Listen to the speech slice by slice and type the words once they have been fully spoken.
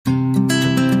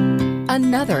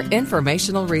another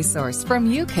informational resource from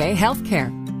UK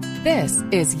Healthcare. This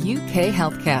is UK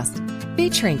Healthcast,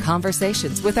 featuring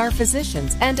conversations with our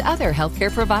physicians and other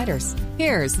healthcare providers.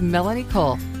 Here's Melanie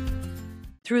Cole.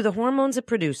 Through the hormones it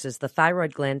produces, the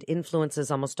thyroid gland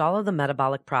influences almost all of the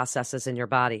metabolic processes in your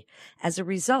body. As a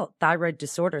result, thyroid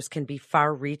disorders can be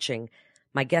far-reaching.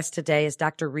 My guest today is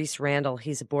Dr. Rhys Randall.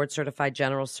 He's a board-certified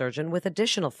general surgeon with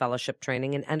additional fellowship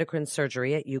training in endocrine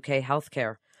surgery at UK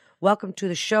Healthcare. Welcome to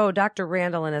the show, Dr.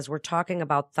 Randall, and as we're talking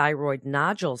about thyroid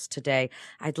nodules today,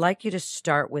 I'd like you to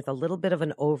start with a little bit of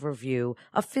an overview,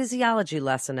 a physiology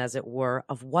lesson, as it were,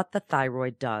 of what the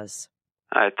thyroid does.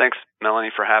 Hi, thanks, Melanie,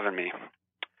 for having me.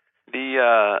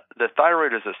 The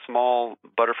thyroid is a small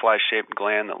butterfly-shaped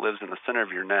gland that lives in the center of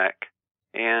your neck,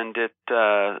 and it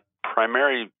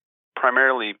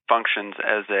primarily functions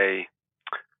as a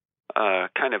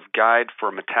kind of guide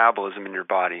for metabolism in your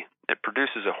body. It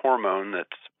produces a hormone that's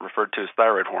referred to as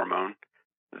thyroid hormone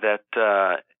that,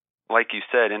 like you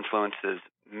said, influences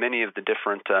many of the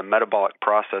different metabolic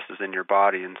processes in your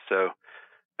body, and so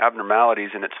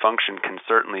abnormalities in its function can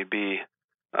certainly be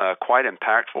quite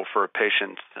impactful for a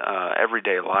patient's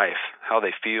everyday life, how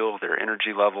they feel, their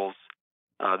energy levels,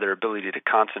 their ability to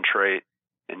concentrate,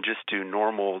 and just do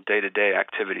normal day-to-day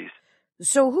activities.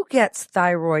 So who gets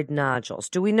thyroid nodules?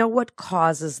 Do we know what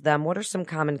causes them? What are some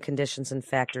common conditions and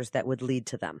factors that would lead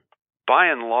to them? By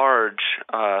and large,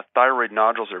 thyroid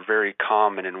nodules are very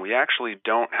common, and we actually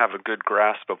don't have a good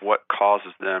grasp of what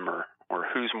causes them or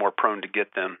who's more prone to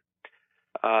get them.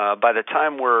 By the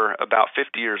time we're about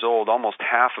 50 years old, almost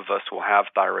half of us will have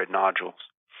thyroid nodules.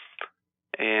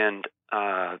 And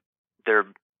they're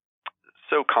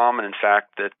so common, in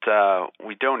fact, that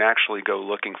we don't actually go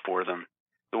looking for them.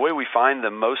 The way we find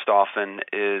them most often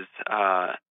is,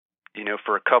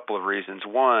 for a couple of reasons.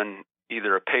 One,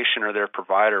 either a patient or their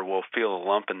provider will feel a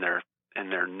lump in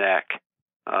their neck,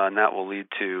 and that will lead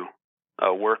to a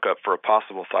workup for a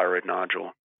possible thyroid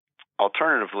nodule.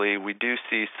 Alternatively, we do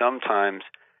see sometimes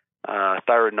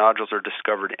thyroid nodules are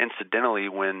discovered incidentally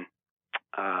when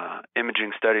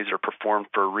imaging studies are performed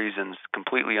for reasons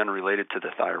completely unrelated to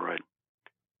the thyroid.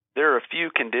 There are a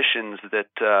few conditions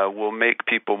that will make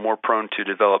people more prone to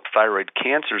develop thyroid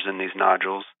cancers in these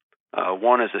nodules.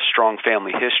 One is a strong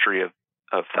family history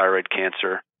of thyroid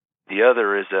cancer. The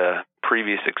other is a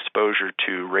previous exposure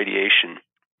to radiation.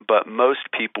 But most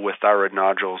people with thyroid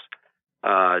nodules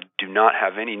do not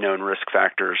have any known risk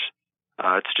factors.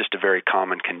 It's just a very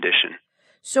common condition.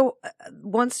 So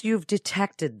once you've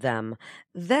detected them,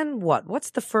 then what?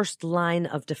 What's the first line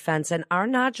of defense? And are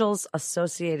nodules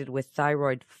associated with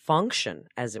thyroid function,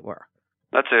 as it were?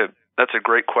 That's a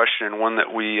great question, one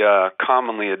that we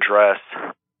commonly address.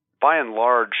 By and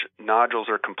large, nodules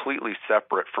are completely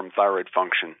separate from thyroid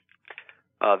function.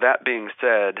 That being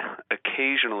said,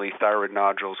 occasionally thyroid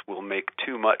nodules will make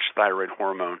too much thyroid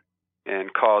hormone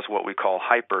and cause what we call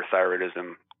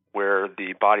hyperthyroidism, where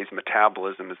the body's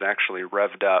metabolism is actually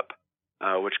revved up,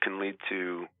 which can lead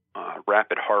to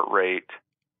rapid heart rate,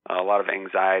 a lot of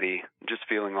anxiety, just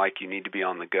feeling like you need to be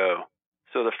on the go.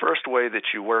 So the first way that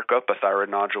you work up a thyroid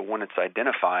nodule when it's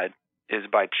identified is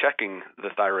by checking the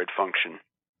thyroid function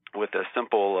with a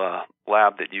simple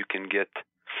lab that you can get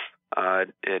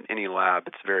at any lab.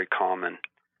 It's very common.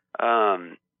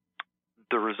 The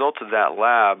results of that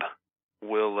lab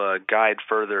will guide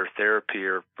further therapy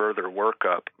or further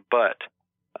workup, but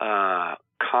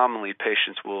commonly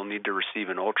patients will need to receive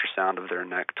an ultrasound of their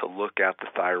neck to look at the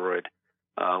thyroid,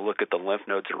 look at the lymph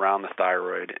nodes around the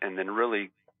thyroid, and then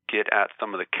really get at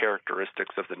some of the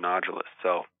characteristics of the nodule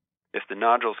itself. If the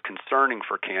nodule is concerning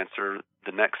for cancer,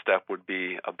 the next step would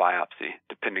be a biopsy,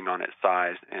 depending on its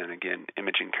size and, again,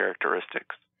 imaging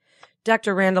characteristics.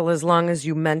 Dr. Randall, as long as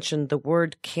you mentioned the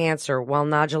word cancer, while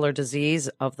nodular disease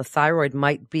of the thyroid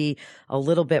might be a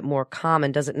little bit more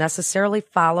common, does it necessarily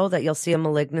follow that you'll see a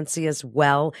malignancy as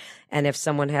well? And if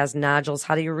someone has nodules,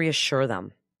 how do you reassure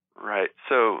them? Right.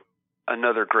 So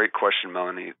another great question,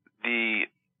 Melanie. The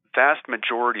vast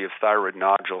majority of thyroid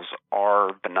nodules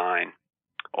are benign.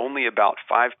 Only about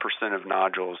 5% of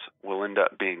nodules will end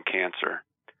up being cancer.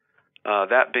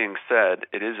 That being said,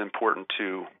 it is important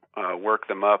to work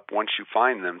them up once you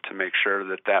find them to make sure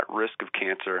that risk of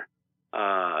cancer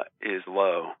is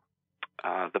low.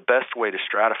 The best way to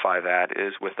stratify that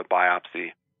is with a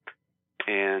biopsy.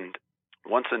 And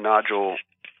once a nodule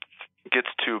gets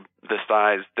to the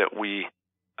size that we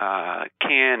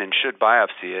can and should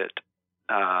biopsy it,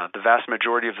 the vast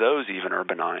majority of those even are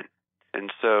benign.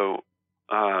 And so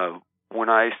when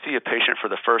I see a patient for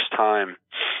the first time,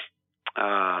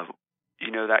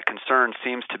 that concern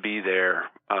seems to be there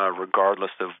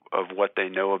regardless of what they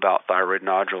know about thyroid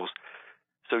nodules.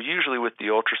 So usually with the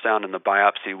ultrasound and the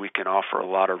biopsy, we can offer a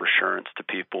lot of assurance to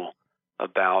people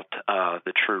about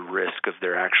the true risk of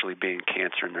there actually being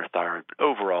cancer in their thyroid. But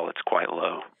overall, it's quite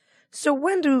low. So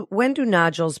when do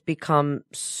nodules become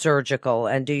surgical?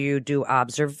 And do you do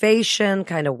observation,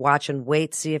 kind of watch and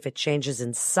wait, see if it changes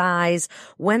in size?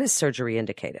 When is surgery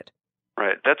indicated?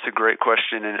 Right. That's a great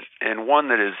question, and one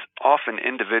that is often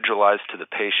individualized to the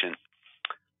patient.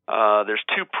 There's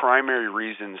two primary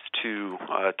reasons to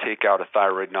take out a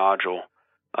thyroid nodule.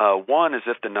 One is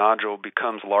if the nodule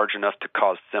becomes large enough to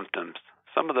cause symptoms.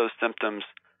 Some of those symptoms,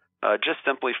 just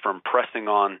simply from pressing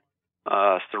on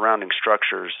surrounding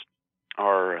structures,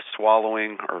 are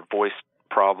swallowing or voice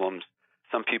problems.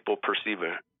 Some people perceive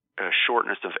a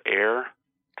shortness of air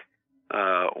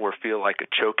or feel like a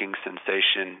choking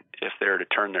sensation if they're to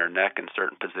turn their neck in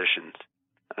certain positions.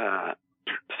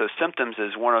 So symptoms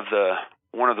is one of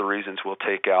the reasons we'll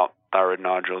take out thyroid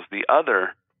nodules. The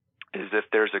other is if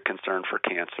there's a concern for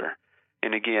cancer.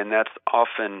 And again, that's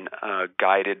often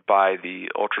guided by the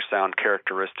ultrasound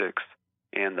characteristics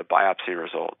and the biopsy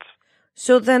results.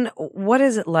 So then what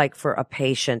is it like for a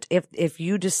patient if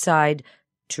you decide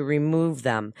to remove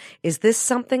them? Is this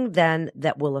something then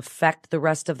that will affect the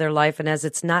rest of their life? And as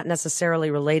it's not necessarily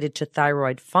related to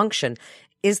thyroid function,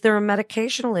 is there a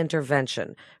medicational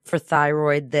intervention for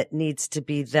thyroid that needs to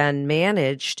be then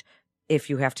managed if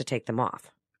you have to take them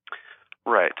off?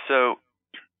 Right. So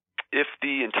if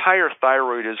the entire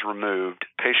thyroid is removed,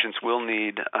 patients will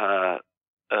need a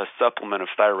supplement of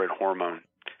thyroid hormone.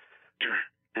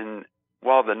 And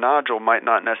while the nodule might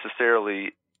not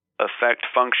necessarily affect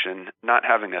function, not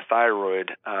having a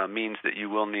thyroid means that you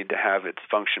will need to have its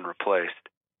function replaced.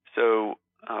 So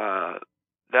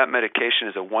that medication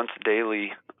is a once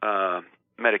daily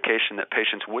medication that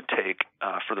patients would take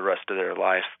for the rest of their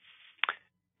life.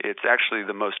 It's actually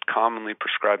the most commonly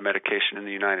prescribed medication in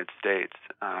the United States,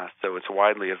 so it's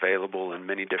widely available in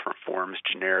many different forms,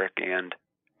 generic and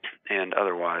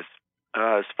otherwise.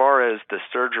 As far as the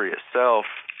surgery itself,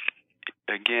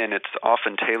 again, it's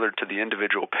often tailored to the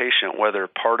individual patient, whether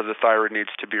part of the thyroid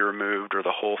needs to be removed or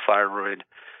the whole thyroid,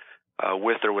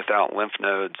 with or without lymph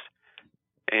nodes.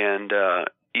 And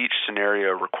each scenario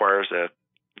requires a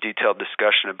detailed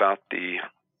discussion about the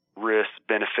risks,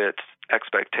 benefits,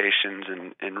 expectations,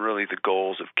 and really the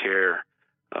goals of care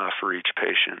for each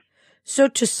patient. So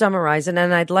to summarize, and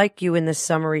I'd like you in this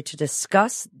summary to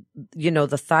discuss,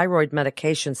 the thyroid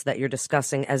medications that you're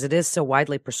discussing as it is so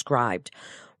widely prescribed.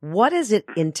 What is it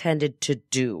intended to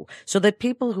do so that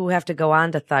people who have to go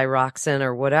on to thyroxine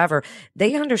or whatever,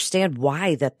 they understand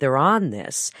why that they're on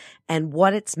this and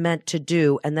what it's meant to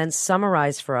do, and then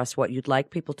summarize for us what you'd like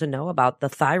people to know about the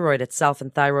thyroid itself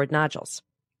and thyroid nodules?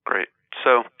 Great.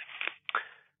 So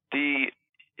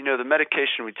the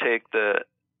medication we take, the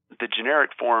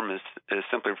generic form is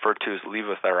simply referred to as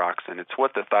levothyroxine. It's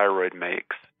what the thyroid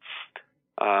makes.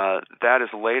 That is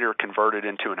later converted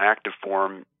into an active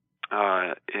form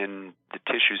in the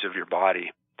tissues of your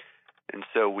body. And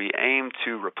so we aim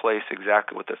to replace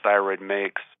exactly what the thyroid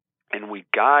makes, and we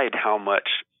guide how much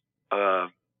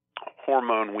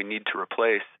hormone we need to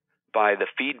replace by the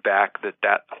feedback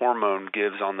that hormone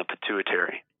gives on the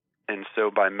pituitary. And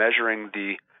so by measuring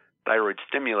the thyroid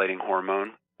stimulating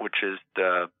hormone, which is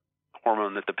the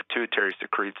hormone that the pituitary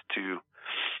secretes to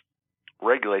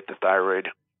regulate the thyroid,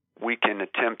 we can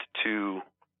attempt to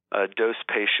dose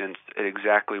patients at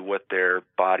exactly what their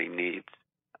body needs.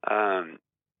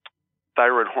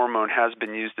 Thyroid hormone has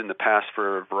been used in the past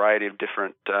for a variety of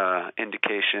different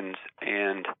indications,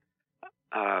 and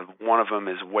one of them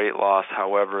is weight loss.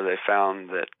 However, they found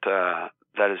that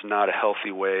that is not a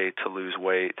healthy way to lose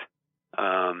weight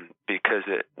because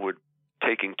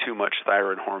taking too much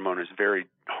thyroid hormone is very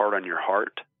hard on your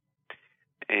heart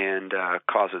and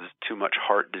causes too much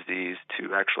heart disease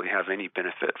to actually have any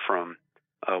benefit from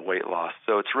weight loss.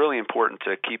 So it's really important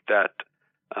to keep that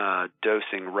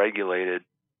dosing regulated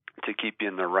to keep you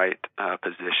in the right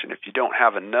position. If you don't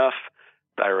have enough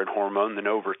thyroid hormone, then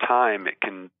over time it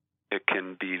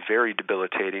can be very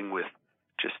debilitating with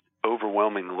just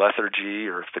overwhelming lethargy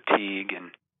or fatigue,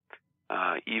 and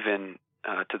even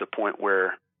to the point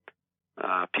where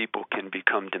people can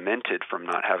become demented from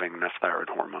not having enough thyroid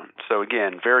hormone. So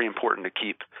again, very important to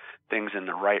keep things in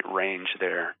the right range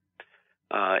there.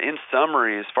 In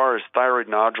summary, as far as thyroid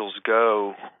nodules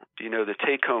go, the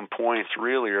take-home points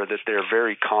really are that they're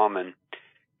very common.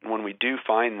 When we do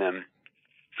find them,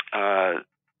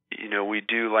 we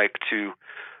do like to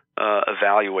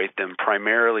evaluate them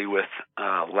primarily with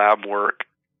lab work,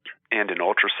 and an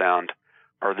ultrasound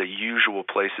are the usual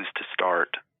places to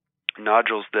start.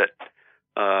 Nodules that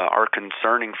are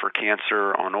concerning for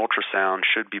cancer on ultrasound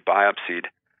should be biopsied.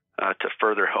 to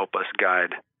further help us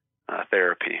guide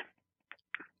therapy.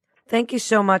 Thank you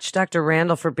so much, Dr.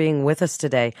 Randall, for being with us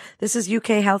today. This is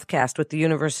UK Healthcast with the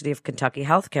University of Kentucky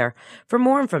Healthcare. For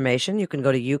more information, you can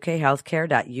go to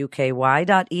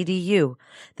ukhealthcare.uky.edu.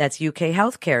 That's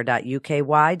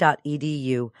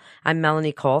ukhealthcare.uky.edu. I'm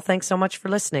Melanie Cole. Thanks so much for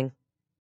listening.